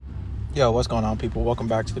Yo, what's going on, people? Welcome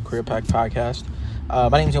back to the Career Pack Podcast. My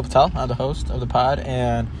name is Yo Patel. I'm the host of the pod,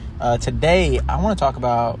 and today I want to talk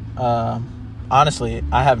about, honestly,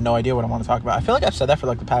 I have no idea what I want to talk about. I feel like I've said that for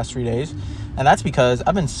like the past 3 days, and that's because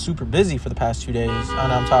I've been super busy for the past 2 days,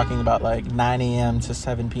 and I'm talking about like 9 a.m. to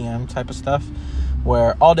 7 p.m. type of stuff,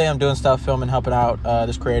 where all day I'm doing stuff, filming, helping out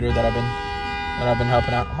this creator that I've been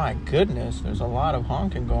helping out. Oh my goodness, there's a lot of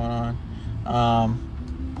honking going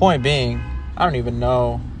on. Point being, I don't even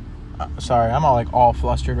know. Sorry, I'm all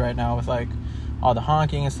flustered right now with like all the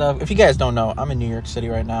honking and stuff. If you guys don't know, I'm in New York City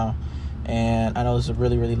right now, and I know this is a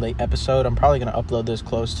really, really late episode. I'm probably going to upload this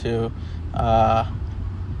close to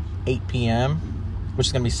 8 p.m., which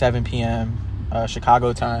is going to be 7 p.m.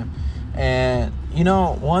 Chicago time. And, you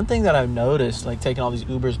know, one thing that I've noticed, like taking all these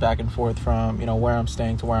Ubers back and forth from, you know, where I'm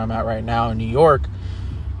staying to where I'm at right now in New York,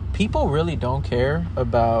 people really don't care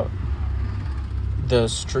about the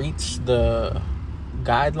streets, the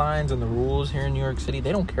guidelines and the rules here in New York City.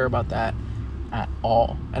 They don't care about that at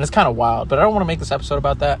all, and it's kind of wild. But I don't want to make this episode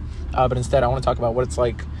about that, but instead I want to talk about what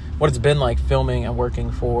it's been like filming and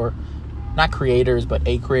working for not creators but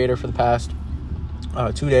a creator for the past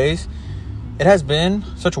 2 days. It has been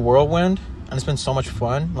such a whirlwind, and it's been so much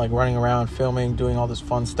fun, like running around filming, doing all this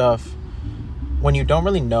fun stuff. When you don't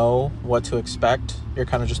really know what to expect, you're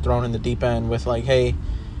kind of just thrown in the deep end with like, hey,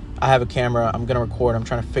 I have a camera, I'm gonna record, I'm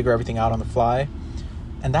trying to figure everything out on the fly.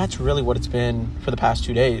 And that's really what it's been for the past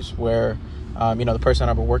 2 days, where, the person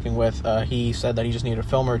I've been working with, he said that he just needed a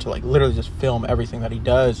filmer to, like, literally just film everything that he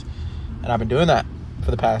does. And I've been doing that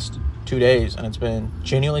for the past 2 days, and it's been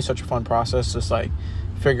genuinely such a fun process, just, like,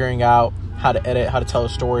 figuring out how to edit, how to tell a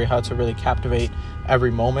story, how to really captivate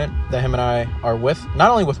every moment that him and I are with,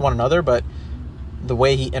 not only with one another, but the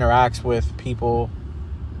way he interacts with people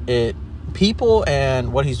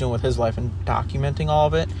and what he's doing with his life and documenting all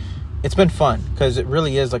of it. It's been fun because it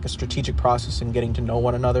really is like a strategic process in getting to know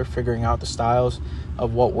one another, figuring out the styles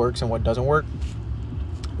of what works and what doesn't work.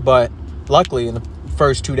 But luckily, in the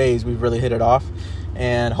first 2 days, we've really hit it off.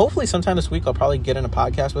 And hopefully sometime this week, I'll probably get in a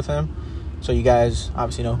podcast with him. So you guys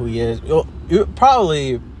obviously know who he is. You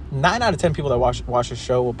probably 9 out of 10 people that watch his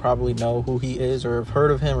show will probably know who he is or have heard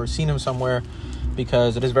of him or seen him somewhere,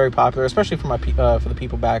 because it is very popular, especially for for the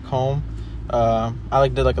people back home. I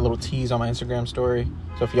did a little tease on my Instagram story.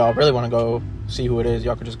 So if y'all really want to go see who it is,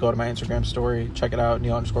 y'all could just go to my Instagram story, check it out,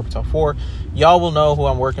 Neil_Patel4. Y'all will know who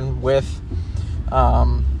I'm working with.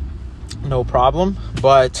 No problem.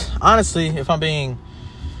 But honestly, if I'm being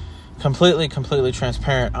completely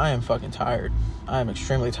transparent, I am fucking tired. I am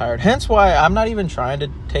extremely tired. Hence why I'm not even trying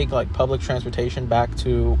to take like public transportation back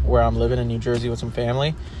to where I'm living in New Jersey with some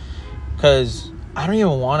family, because I don't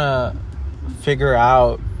even want to figure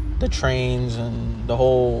out the trains and the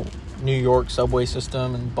whole New York subway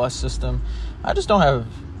system and bus system. I don't want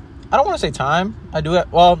to say time. I do it.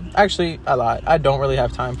 Well, actually, I lied. I don't really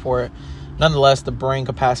have time for it. Nonetheless, the brain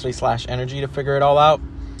capacity / energy to figure it all out.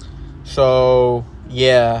 So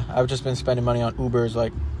yeah, I've just been spending money on Ubers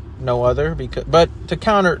like no other. But to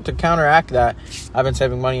counteract that, I've been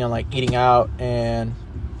saving money on like eating out and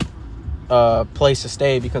place to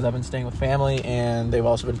stay, because I've been staying with family and they've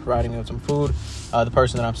also been providing me with some food. The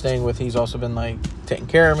person that I'm staying with, he's also been like taking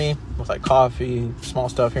care of me with like coffee, small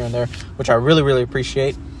stuff here and there, which I really, really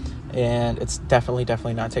appreciate. And it's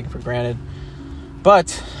definitely not taken for granted.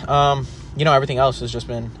 But, everything else has just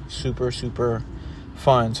been super, super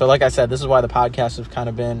fun. So like I said, this is why the podcasts have kind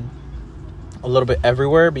of been a little bit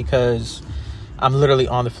everywhere, because I'm literally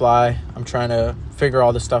on the fly. I'm trying to figure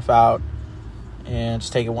all this stuff out and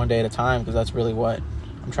just take it one day at a time, because that's really what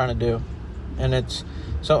I'm trying to do. And it's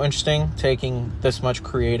so interesting taking this much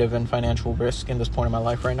creative and financial risk in this point in my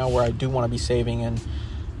life right now, where I do want to be saving and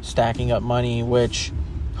stacking up money, which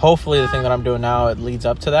hopefully the thing that I'm doing now, it leads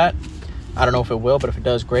up to that. I don't know if it will, but if it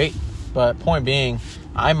does, great. But point being,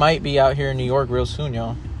 I might be out here in New York real soon,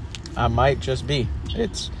 y'all. I might just be.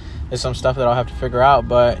 It's some stuff that I'll have to figure out,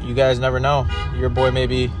 but you guys never know. Your boy may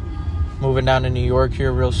be moving down to New York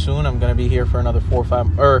here real soon. I'm going to be here for another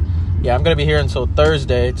I'm going to be here until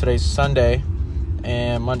Thursday. Today's Sunday,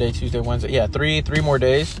 and Monday, Tuesday, Wednesday. Yeah, three more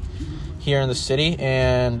days here in the city,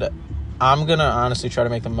 and I'm going to honestly try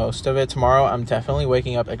to make the most of it. Tomorrow, I'm definitely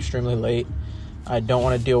waking up extremely late. I don't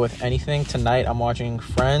want to deal with anything. Tonight, I'm watching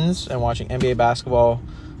Friends and watching NBA basketball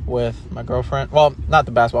with my girlfriend. Well, not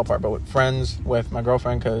the basketball part, but with Friends with my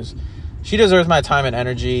girlfriend, because she deserves my time and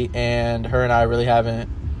energy, and her and I really haven't,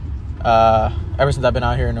 ever since I've been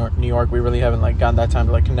out here in New York, we really haven't gotten that time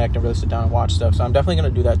to connect and really sit down and watch stuff. So I'm definitely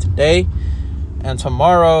going to do that today. And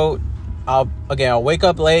tomorrow, I'll wake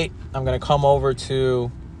up late. I'm going to come over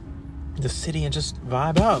to the city and just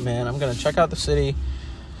vibe out, man. I'm going to check out the city.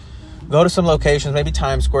 go to some locations, maybe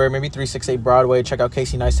Times Square, maybe 368 Broadway, check out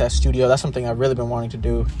Casey Neistat's studio. That's something I've really been wanting to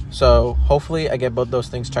do. So hopefully I get both those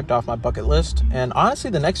things checked off my bucket list. And honestly,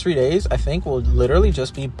 the next 3 days, I think, will literally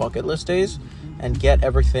just be bucket list days and get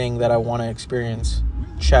everything that I want to experience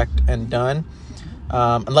checked and done.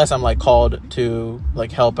 Unless I'm like called to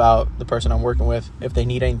like help out the person I'm working with. If they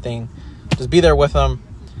need anything, just be there with them.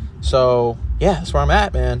 So yeah, that's where I'm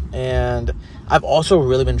at, man. And I've also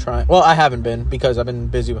really been trying, well, I haven't been, because I've been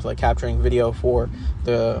busy with like capturing video for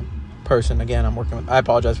the person again I'm working with. I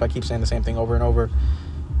apologize if I keep saying the same thing over and over,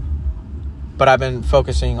 but I've been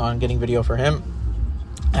focusing on getting video for him.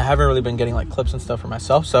 I haven't really been getting like clips and stuff for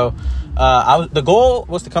myself. So the goal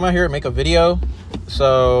was to come out here and make a video.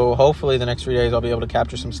 So hopefully the next 3 days I'll be able to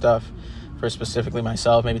capture some stuff for specifically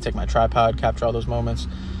myself, maybe take my tripod, capture all those moments.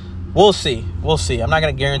 We'll see. I'm not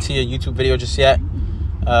going to guarantee a YouTube video just yet.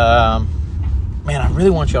 Man, I really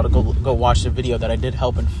want y'all to go watch the video that I did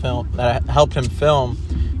help him film.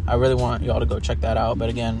 I really want y'all to go check that out. But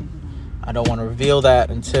again, I don't want to reveal that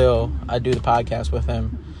until I do the podcast with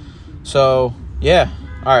him. So, yeah.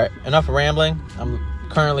 All right. Enough of rambling. I'm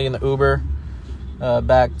currently in the Uber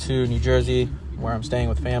back to New Jersey, where I'm staying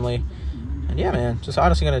with family. And yeah, man, just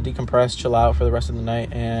honestly going to decompress, chill out for the rest of the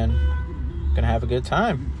night, and going to have a good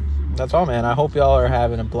time. That's all, man. I hope y'all are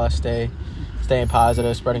having a blessed day, staying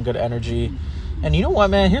positive, spreading good energy. And you know what,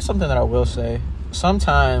 man? Here's something that I will say.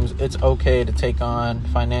 Sometimes it's okay to take on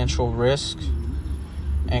financial risk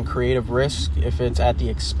and creative risk if it's at the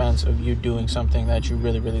expense of you doing something that you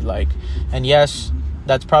really, really like. And yes,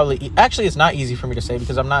 that's probably... Actually, it's not easy for me to say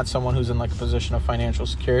because I'm not someone who's in like a position of financial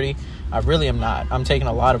security. I really am not. I'm taking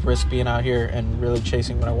a lot of risk being out here and really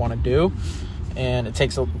chasing what I want to do. And it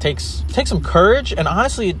takes some courage. And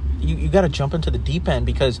honestly, you got to jump into the deep end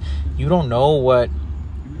because you don't know what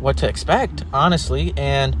to expect, honestly.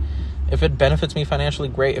 And if it benefits me financially,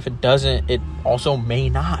 great. If it doesn't, it also may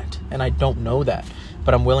not. And I don't know that.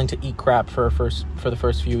 But I'm willing to eat crap for the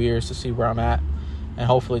first few years to see where I'm at. And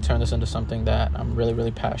hopefully turn this into something that I'm really,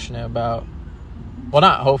 really passionate about. Well,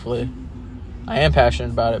 not hopefully. I am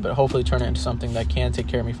passionate about it, but hopefully turn it into something that can take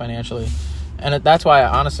care of me financially. And that's why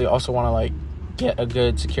I honestly also want to like get a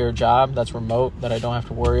good, secure job that's remote, that I don't have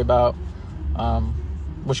to worry about,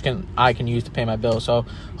 which I can use to pay my bills. So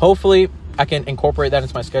hopefully I can incorporate that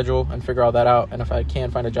into my schedule and figure all that out. And if I can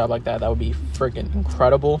find a job like that, that would be freaking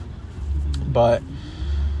incredible. But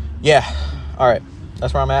yeah, all right.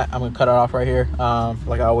 That's where I'm at. I'm going to cut it off right here.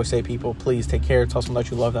 Like I always say, people, please take care. Tell someone that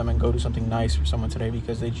you love them and go do something nice for someone today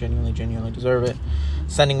because they genuinely, genuinely deserve it.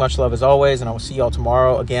 Sending much love as always, and I will see y'all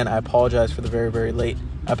tomorrow. Again, I apologize for the very, very late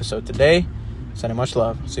episode today. Sending much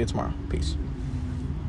love. See you tomorrow. Peace.